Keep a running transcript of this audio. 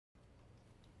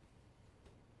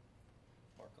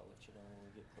let you know when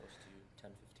we get close to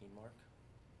 10:15 mark.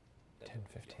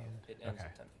 10:15. It ends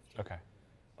at 10:15. Okay.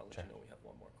 I'll let you know we have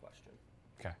one more question.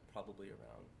 Okay. Probably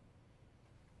around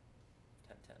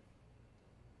 10:10.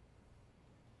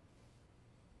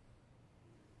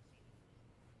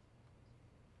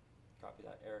 Copy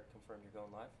that. Eric, confirm you're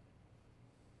going live.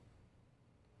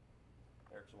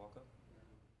 Eric's welcome.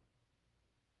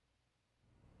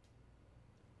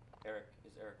 Eric,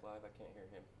 is Eric live? I can't hear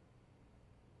him.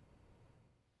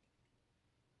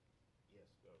 Yes,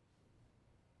 go.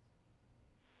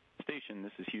 Station,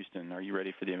 this is Houston. Are you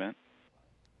ready for the event?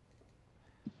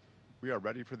 We are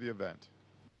ready for the event.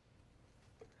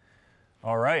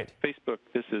 All right. Facebook,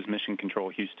 this is Mission Control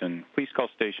Houston. Please call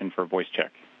station for a voice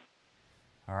check.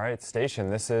 All right,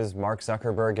 station, this is Mark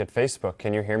Zuckerberg at Facebook.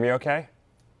 Can you hear me okay?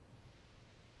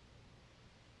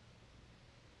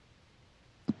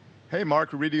 Hey,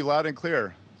 Mark, we read you loud and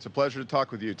clear. It's a pleasure to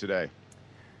talk with you today.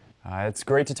 It's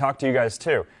great to talk to you guys,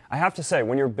 too. I have to say,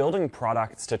 when you're building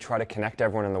products to try to connect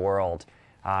everyone in the world,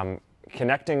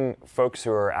 connecting folks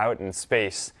who are out in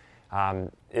space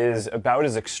is about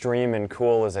as extreme and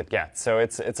cool as it gets. So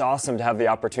it's awesome to have the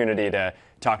opportunity to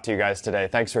talk to you guys today.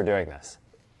 Thanks for doing this.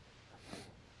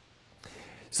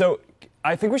 So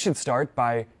I think we should start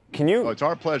by, Oh, it's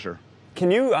our pleasure. Can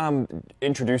you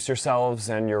introduce yourselves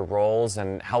and your roles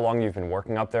and how long you've been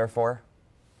working up there for?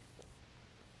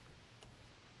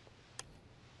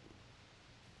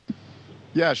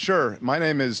 Yeah, sure. My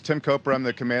name is Tim Coper. I'm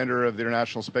the commander of the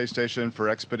International Space Station for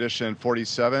Expedition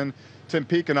 47. Tim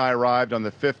Peake and I arrived on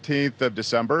the 15th of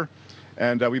December,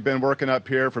 and we've been working up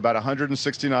here for about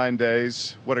 169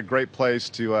 days. What a great place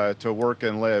to work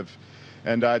and live.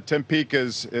 And Tim Peake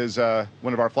is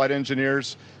one of our flight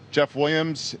engineers. Jeff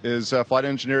Williams is a flight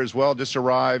engineer as well, just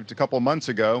arrived a couple months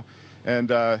ago. And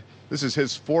this is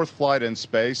his fourth flight in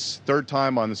space, third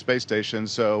time on the space station,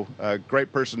 so a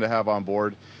great person to have on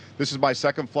board. This is my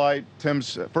second flight,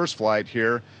 Tim's first flight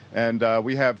here, and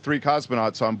we have 3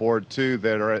 cosmonauts on board too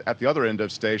that are at the other end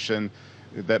of station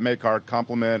that make our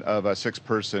complement of a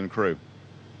 6-person crew.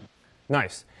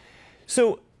 Nice.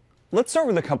 So let's start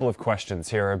with a couple of questions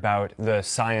here about the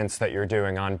science that you're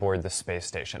doing on board the space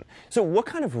station. So what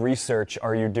kind of research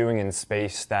are you doing in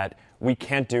space that we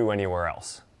can't do anywhere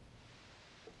else?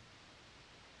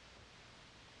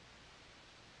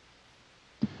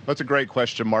 That's a great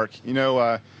question, Mark. You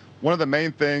know, one of the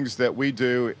main things that we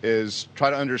do is try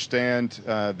to understand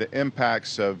the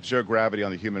impacts of zero gravity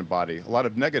on the human body, a lot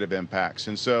of negative impacts.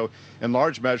 And so in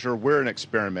large measure, we're an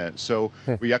experiment. So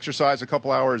we exercise a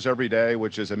couple hours every day,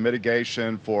 which is a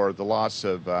mitigation for the loss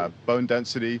of bone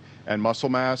density and muscle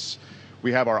mass.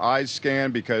 We have our eyes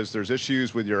scanned because there's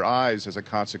issues with your eyes as a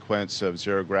consequence of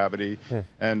zero gravity,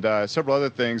 and several other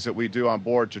things that we do on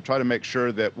board to try to make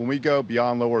sure that when we go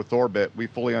beyond low Earth orbit, we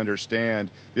fully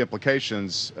understand the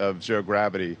implications of zero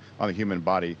gravity on the human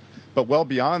body. But well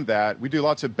beyond that, we do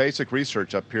lots of basic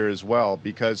research up here as well,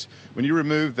 because when you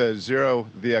remove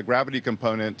the gravity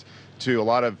component to a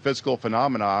lot of physical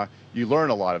phenomena, you learn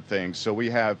a lot of things. So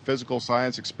we have physical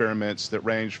science experiments that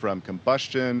range from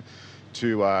combustion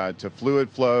to fluid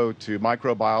flow, to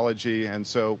microbiology, and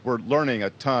so we're learning a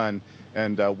ton,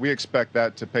 and we expect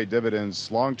that to pay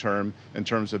dividends long term in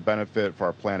terms of benefit for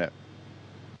our planet.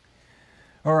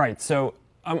 All right, so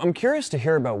I'm curious to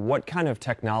hear about what kind of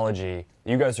technology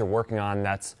you guys are working on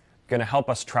that's going to help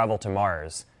us travel to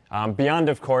Mars. Beyond,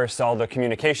 of course, all the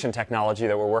communication technology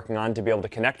that we're working on to be able to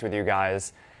connect with you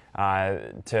guys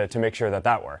to make sure that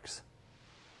that works.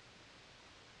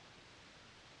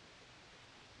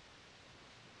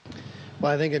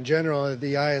 Well, I think in general,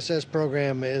 the ISS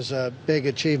program is a big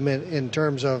achievement in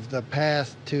terms of the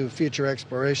path to future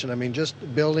exploration. I mean, just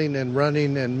building and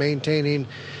running and maintaining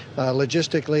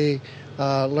logistically,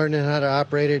 learning how to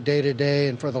operate it day to day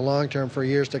and for the long term, for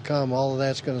years to come, all of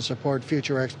that's going to support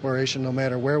future exploration no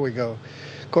matter where we go.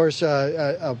 Of course,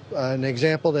 an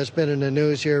example that's been in the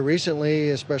news here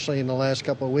recently, especially in the last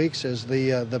couple of weeks, is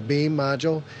the beam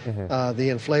module, the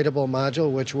inflatable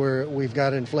module, which we've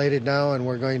got inflated now, and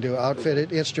we're going to outfit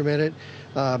it, instrument it.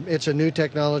 It's a new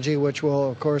technology which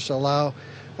will, of course, allow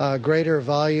greater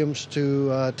volumes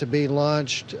to be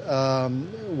launched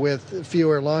with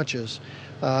fewer launches.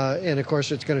 And of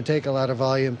course, it's going to take a lot of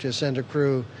volume to send a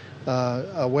crew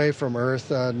away from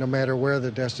Earth, no matter where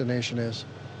the destination is.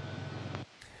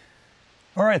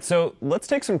 All right, so let's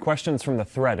take some questions from the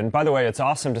thread. And by the way, it's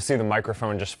awesome to see the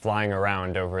microphone just flying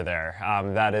around over there.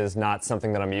 That is not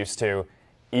something that I'm used to,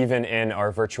 even in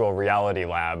our virtual reality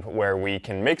lab, where we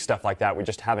can make stuff like that. We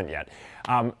just haven't yet.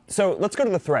 So let's go to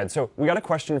the thread. So we got a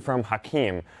question from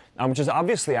Hakeem, which is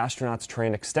obviously astronauts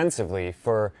train extensively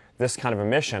for this kind of a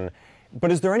mission.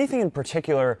 But is there anything in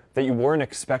particular that you weren't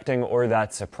expecting or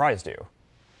that surprised you?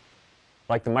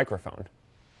 Like the microphone?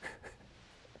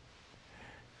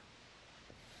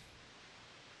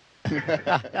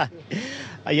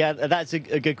 Yeah, that's a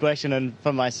good question. And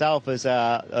for myself, as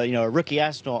a rookie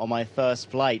astronaut on my first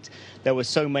flight, there were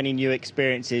so many new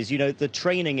experiences. The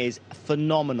training is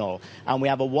phenomenal, and we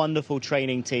have a wonderful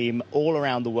training team all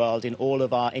around the world in all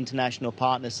of our international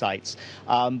partner sites.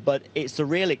 But it's the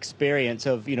real experience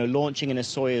of launching in a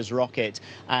Soyuz rocket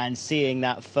and seeing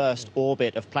that first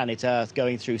orbit of planet Earth,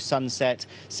 going through sunset,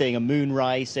 seeing a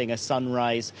moonrise, seeing a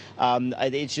sunrise.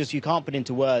 It's just, you can't put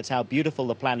into words how beautiful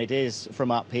the planet is from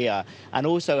up here, and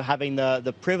also having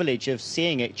the privilege of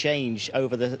seeing it change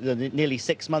over the nearly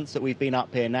 6 months that we've been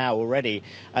up here now already,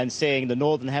 and seeing the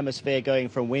northern hemisphere going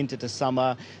from winter to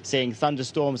summer, seeing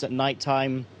thunderstorms at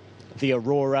nighttime, the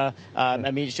aurora. I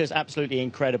mean, it's just absolutely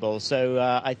incredible. So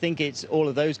I think it's all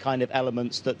of those kind of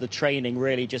elements that the training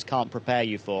really just can't prepare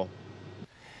you for.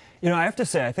 I have to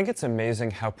say, I think it's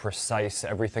amazing how precise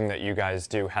everything that you guys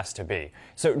do has to be.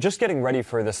 So just getting ready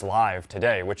for this live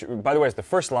today, which, by the way, is the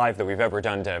first live that we've ever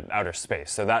done to outer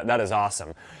space, so that is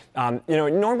awesome.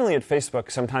 Normally at Facebook,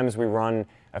 sometimes we run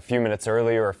a few minutes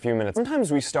early or a few minutes.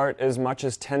 Sometimes we start as much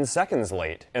as 10 seconds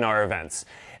late in our events.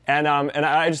 And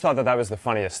I just thought that was the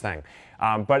funniest thing.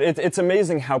 But it's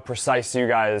amazing how precise you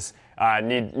guys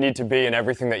need to be in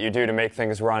everything that you do to make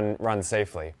things run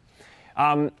safely.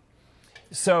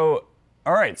 So,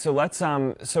 all right. So let's.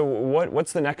 So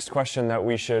what's the next question that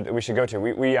we should go to?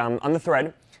 We on the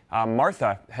thread,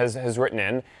 Martha has written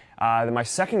in. My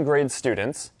second grade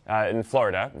students in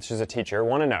Florida, she's a teacher,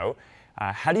 want to know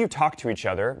how do you talk to each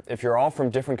other if you're all from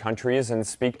different countries and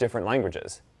speak different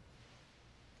languages?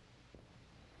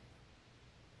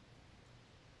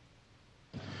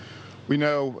 We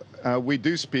know we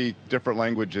do speak different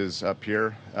languages up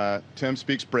here. Tim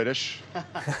speaks British.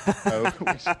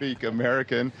 We speak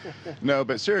American. No,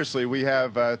 but seriously, we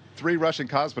have 3 Russian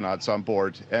cosmonauts on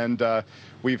board, and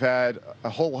we've had a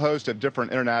whole host of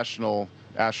different international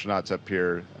astronauts up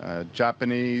here.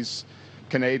 Japanese,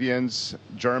 Canadians,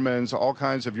 Germans, all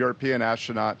kinds of European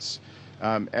astronauts.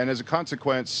 And as a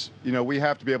consequence, we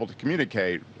have to be able to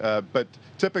communicate. But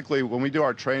typically, when we do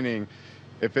our training,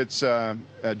 if it's a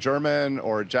German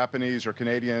or Japanese or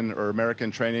Canadian or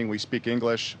American training, we speak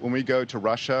English. When we go to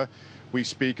Russia, we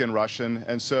speak in Russian.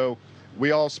 And so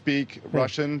we all speak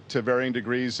Russian to varying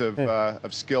degrees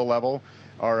of skill level.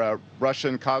 Our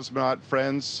Russian cosmonaut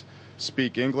friends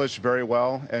speak English very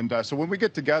well. And so when we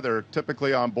get together,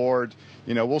 typically on board,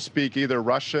 we'll speak either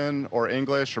Russian or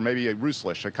English or maybe a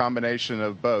Ruslish, a combination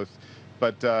of both.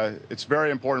 But it's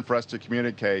very important for us to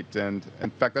communicate. And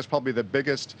in fact, that's probably the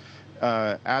biggest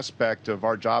aspect of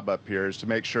our job up here, is to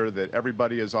make sure that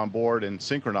everybody is on board and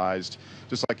synchronized.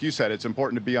 Just like you said, it's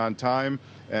important to be on time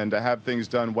and to have things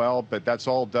done well, but that's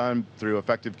all done through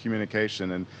effective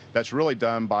communication, and that's really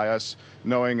done by us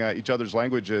knowing each other's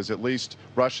languages, at least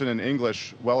Russian and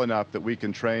English, well enough that we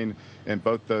can train in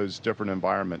both those different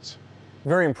environments.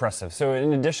 Very impressive. So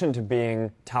in addition to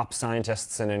being top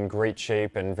scientists and in great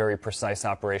shape and very precise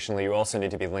operationally, you also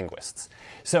need to be linguists.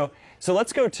 So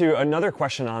let's go to another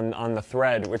question on the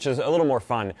thread, which is a little more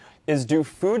fun, is do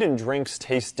food and drinks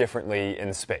taste differently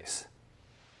in space?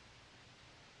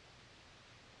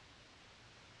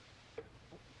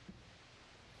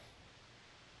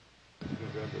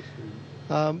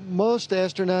 Most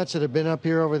astronauts that have been up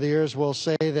here over the years will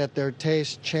say that their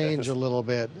tastes change a little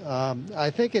bit. I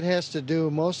think it has to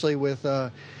do mostly with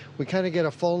we kind of get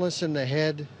a fullness in the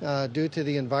head due to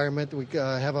the environment. We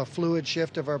have a fluid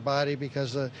shift of our body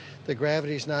because the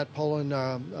gravity's not pulling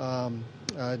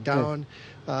down.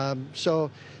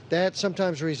 So that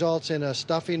sometimes results in a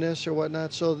stuffiness or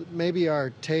whatnot. So maybe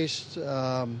our tastes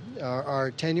are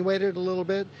attenuated a little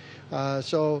bit.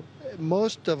 So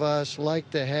most of us like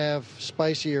to have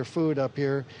spicier food up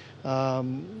here.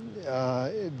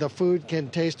 The food can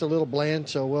taste a little bland,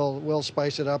 so we'll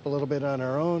spice it up a little bit on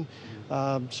our own.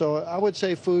 So I would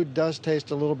say food does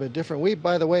taste a little bit different. We,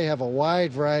 by the way, have a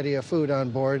wide variety of food on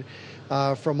board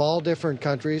from all different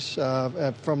countries,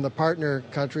 from the partner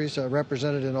countries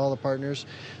represented in all the partners.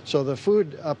 So the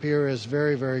food up here is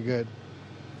very, very good.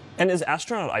 And is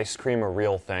astronaut ice cream a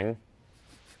real thing?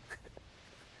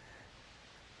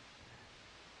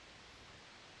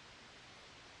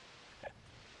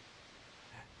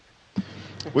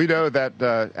 We know that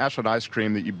astronaut ice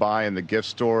cream that you buy in the gift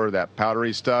store, that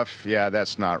powdery stuff, yeah,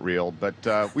 that's not real. But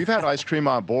we've had ice cream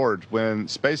on board. When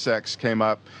SpaceX came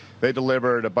up, they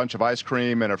delivered a bunch of ice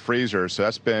cream in a freezer, so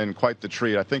that's been quite the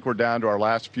treat. I think we're down to our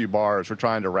last few bars. We're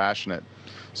trying to ration it.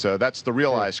 So that's the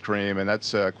real ice cream, and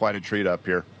that's quite a treat up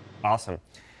here. Awesome.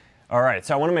 All right,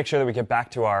 so I want to make sure that we get back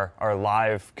to our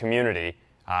live community,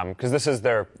 because this is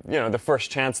the first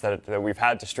chance that we've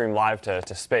had to stream live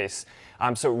to space.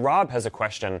 So Rob has a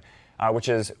question, which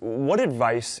is, what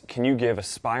advice can you give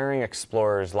aspiring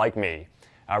explorers like me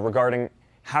regarding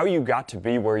how you got to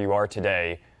be where you are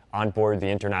today on board the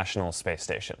International Space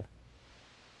Station?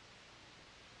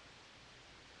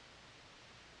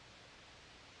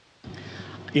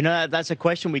 You know, that's a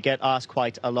question we get asked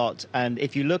quite a lot. And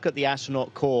if you look at the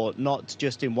astronaut corps, not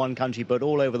just in one country, but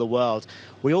all over the world,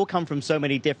 we all come from so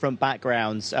many different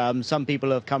backgrounds. Some people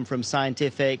have come from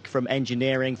scientific, from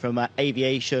engineering, from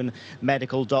aviation,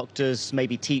 medical doctors,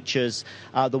 maybe teachers.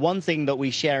 The one thing that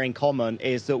we share in common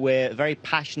is that we're very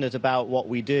passionate about what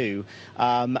we do.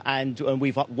 And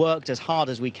we've worked as hard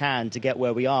as we can to get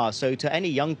where we are. So to any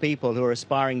young people who are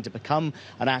aspiring to become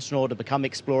an astronaut, to become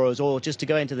explorers, or just to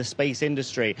go into the space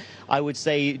industry, I would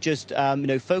say just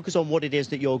focus on what it is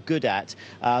that you're good at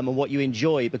and what you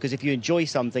enjoy, because if you enjoy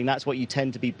something, that's what you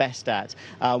tend to be best at.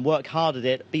 Work hard at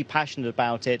it, be passionate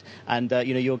about it, and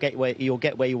you'll get where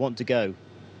you want to go.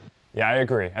 Yeah, I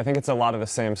agree. I think it's a lot of the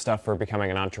same stuff for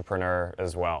becoming an entrepreneur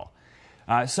as well.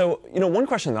 So one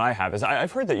question that I have is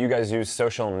I've heard that you guys use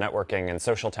social networking and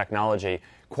social technology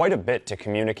quite a bit to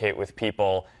communicate with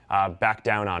people back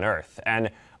down on Earth. And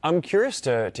I'm curious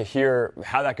to hear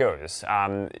how that goes,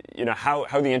 how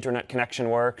the internet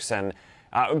connection works, and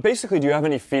basically, do you have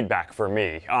any feedback for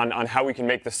me on how we can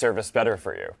make the service better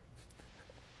for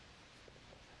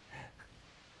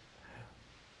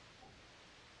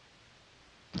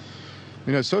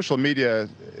you? Social media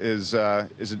is a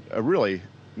really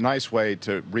nice way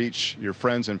to reach your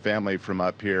friends and family from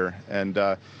up here. And,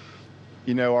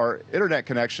 our internet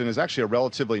connection is actually a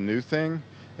relatively new thing.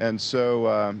 And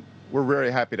so we're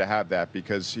very happy to have that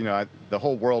because, the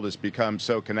whole world has become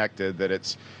so connected that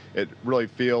it really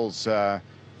feels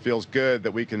good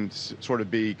that we can sort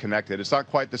of be connected. It's not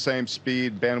quite the same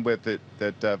speed, bandwidth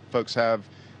that folks have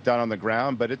down on the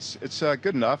ground, but it's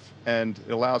good enough, and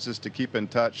it allows us to keep in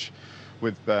touch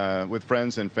with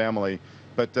friends and family.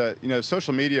 But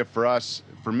social media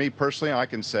for me personally, I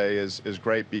can say is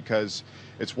great because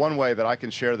it's one way that I can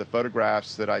share the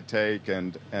photographs that I take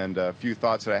and a few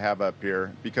thoughts that I have up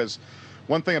here. Because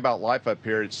one thing about life up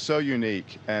here, it's so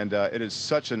unique, and it is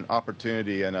such an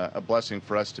opportunity and a blessing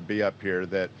for us to be up here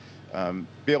that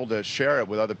be able to share it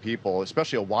with other people,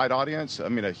 especially a wide audience. I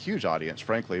mean, a huge audience,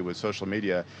 frankly, with social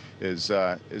media is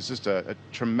just a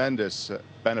tremendous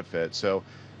benefit. So.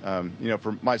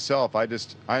 For myself,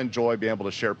 I enjoy being able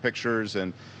to share pictures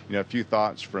and, a few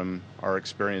thoughts from our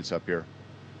experience up here.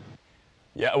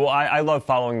 Yeah, well, I love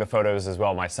following the photos as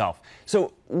well myself.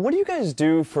 So what do you guys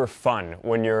do for fun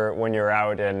when you're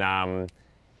out in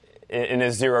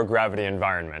a zero gravity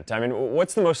environment? I mean,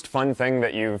 what's the most fun thing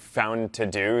that you've found to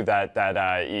do that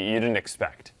you didn't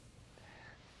expect?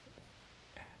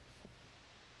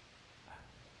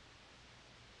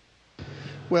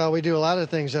 Well, we do a lot of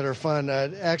things that are fun.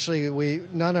 Actually,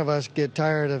 none of us get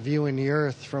tired of viewing the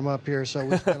Earth from up here, so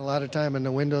we spend a lot of time in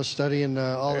the windows studying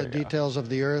all the details of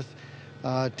the Earth.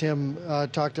 Tim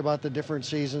talked about the different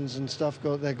seasons and stuff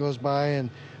that goes by, and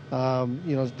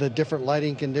the different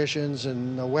lighting conditions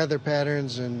and the weather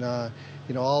patterns, and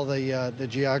all the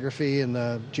geography and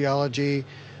the geology,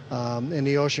 and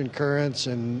the ocean currents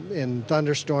and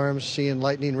thunderstorms, seeing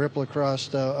lightning ripple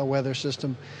across a weather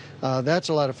system. That's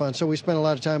a lot of fun. So we spend a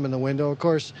lot of time in the window. Of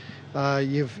course,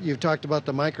 you've talked about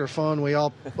the microphone. We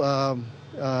all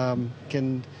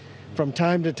can, from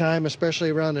time to time,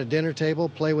 especially around a dinner table,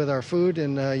 play with our food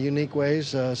in unique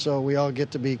ways. So we all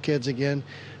get to be kids again,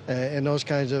 and those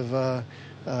kinds of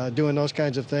doing those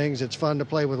kinds of things. It's fun to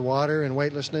play with water and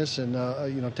weightlessness,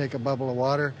 and take a bubble of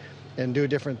water and do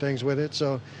different things with it.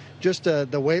 So just the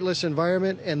weightless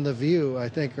environment and the view, I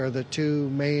think, are the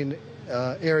two main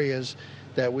areas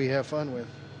that we have fun with.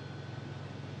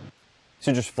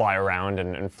 So you just fly around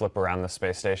and flip around the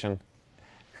space station?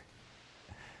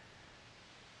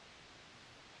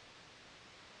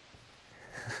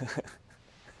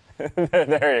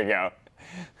 There you go.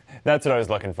 That's what I was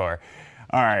looking for.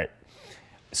 All right.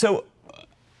 So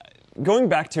going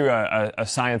back to a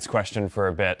science question for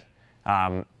a bit,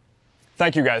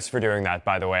 thank you guys for doing that,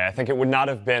 by the way. I think it would not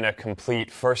have been a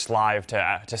complete first live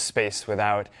to space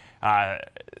without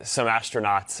some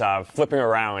astronauts flipping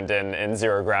around in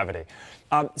zero gravity.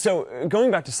 So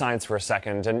going back to science for a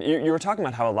second, and you were talking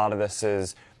about how a lot of this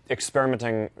is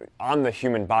experimenting on the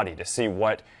human body to see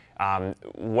what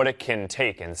it can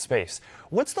take in space.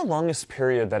 What's the longest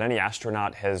period that any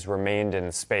astronaut has remained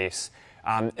in space?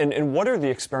 And what are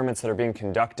the experiments that are being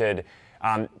conducted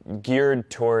geared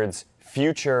towards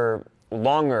future,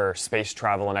 longer space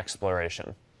travel and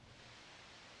exploration?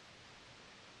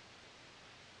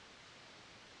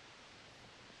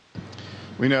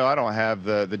 We know I don't have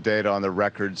the data on the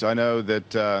records. I know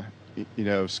that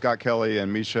Scott Kelly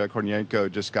and Misha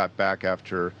Kornienko just got back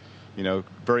after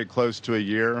very close to a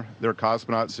year. They're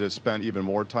cosmonauts that have spent even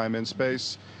more time in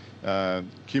space.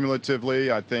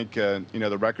 Cumulatively, I think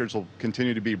the records will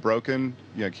continue to be broken.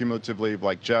 Cumulatively,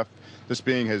 like Jeff, this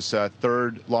being his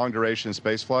third long-duration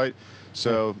space flight.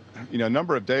 So,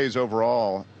 number of days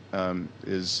overall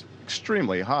is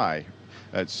extremely high.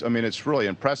 It's really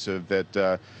impressive that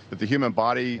the human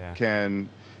body can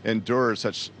endure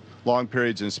such long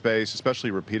periods in space,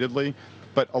 especially repeatedly.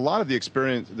 But a lot of the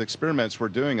experiments we're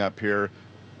doing up here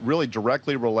really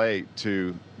directly relate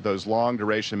to those long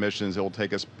duration missions that will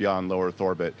take us beyond low Earth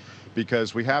orbit,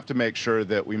 because we have to make sure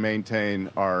that we maintain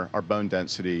our bone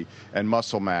density and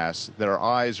muscle mass, that our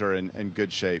eyes are in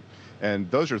good shape.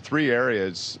 And those are three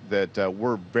areas that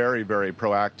we're very, very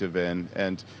proactive in,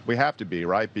 and we have to be,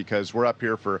 right? Because we're up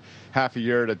here for half a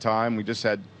year at a time. We just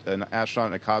had an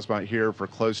astronaut and a cosmonaut here for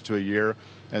close to a year.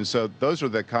 And so those are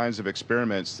the kinds of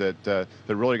experiments that they're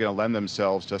really going to lend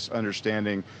themselves to us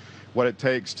understanding what it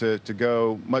takes to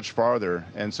go much farther.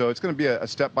 And so it's going to be a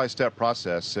step-by-step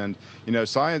process. And,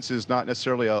 science is not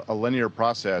necessarily a linear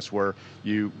process where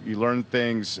you learn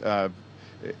things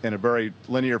in a very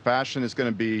linear fashion. It's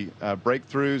going to be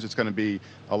breakthroughs. It's going to be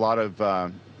a lot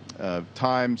of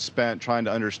time spent trying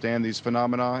to understand these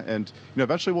phenomena. And,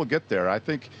 eventually we'll get there. I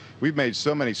think we've made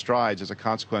so many strides as a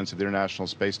consequence of the International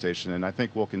Space Station, and I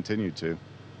think we'll continue to.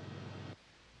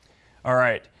 All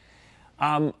right.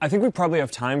 I think we probably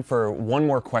have time for one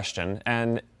more question.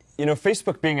 And,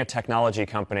 Facebook being a technology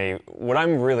company, what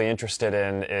I'm really interested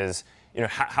in is,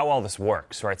 how all this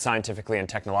works, right, scientifically and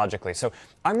technologically. So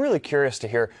I'm really curious to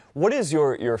hear, what is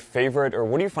your favorite, or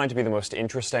what do you find to be the most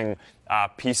interesting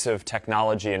piece of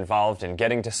technology involved in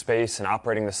getting to space and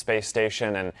operating the space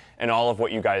station and all of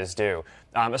what you guys do,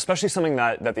 especially something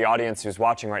that the audience who's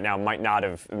watching right now might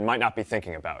not be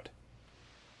thinking about?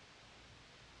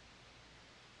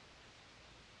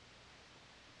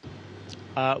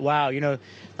 Wow,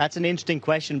 that's an interesting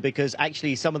question, because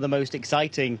actually some of the most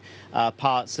exciting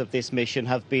parts of this mission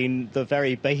have been the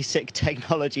very basic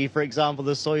technology. For example,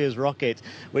 the Soyuz rocket,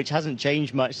 which hasn't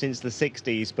changed much since the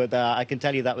 60s, but I can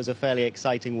tell you that was a fairly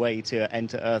exciting way to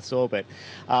enter Earth's orbit.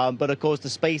 But of course, the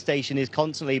space station is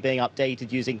constantly being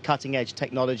updated using cutting-edge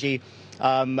technology.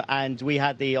 And we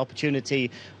had the opportunity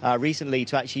recently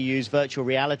to actually use virtual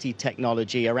reality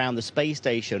technology around the space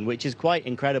station, which is quite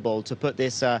incredible, to put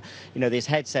this, this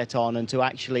headset on and to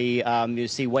actually you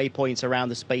see waypoints around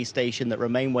the space station that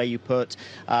remain where you put.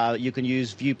 You can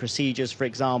use view procedures, for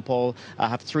example,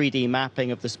 have 3D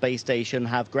mapping of the space station,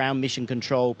 have ground mission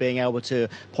control, being able to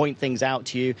point things out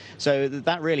to you. So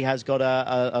that really has got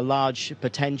a large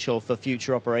potential for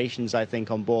future operations, I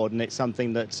think, on board, and it's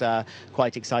something that's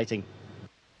quite exciting.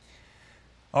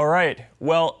 All right.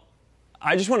 Well,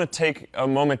 I just want to take a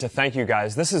moment to thank you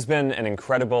guys. This has been an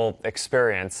incredible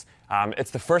experience.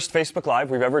 It's the first Facebook Live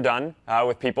we've ever done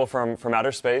with people from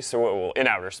outer space, or in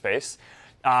outer space.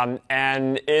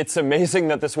 And it's amazing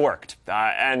that this worked.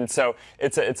 And so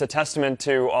it's a testament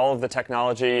to all of the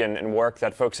technology and work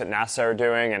that folks at NASA are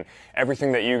doing, and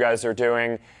everything that you guys are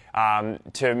doing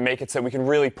to make it so we can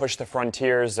really push the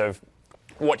frontiers of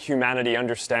what humanity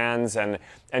understands and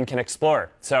can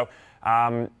explore. So,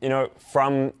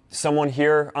 from someone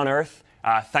here on Earth,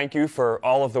 thank you for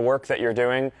all of the work that you're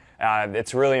doing.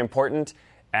 It's really important,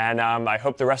 and I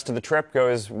hope the rest of the trip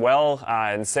goes well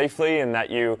and safely, and that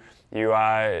you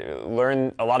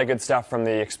learn a lot of good stuff from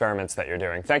the experiments that you're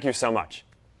doing. Thank you so much.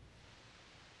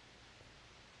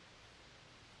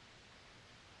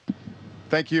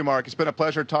 Thank you, Mark. It's been a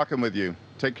pleasure talking with you.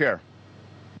 Take care.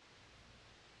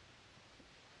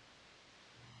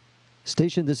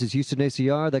 Station, this is Houston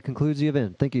ACR. That concludes the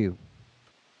event. Thank you.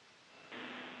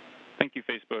 Thank you,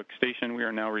 Facebook. Station, we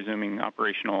are now resuming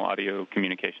operational audio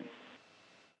communications.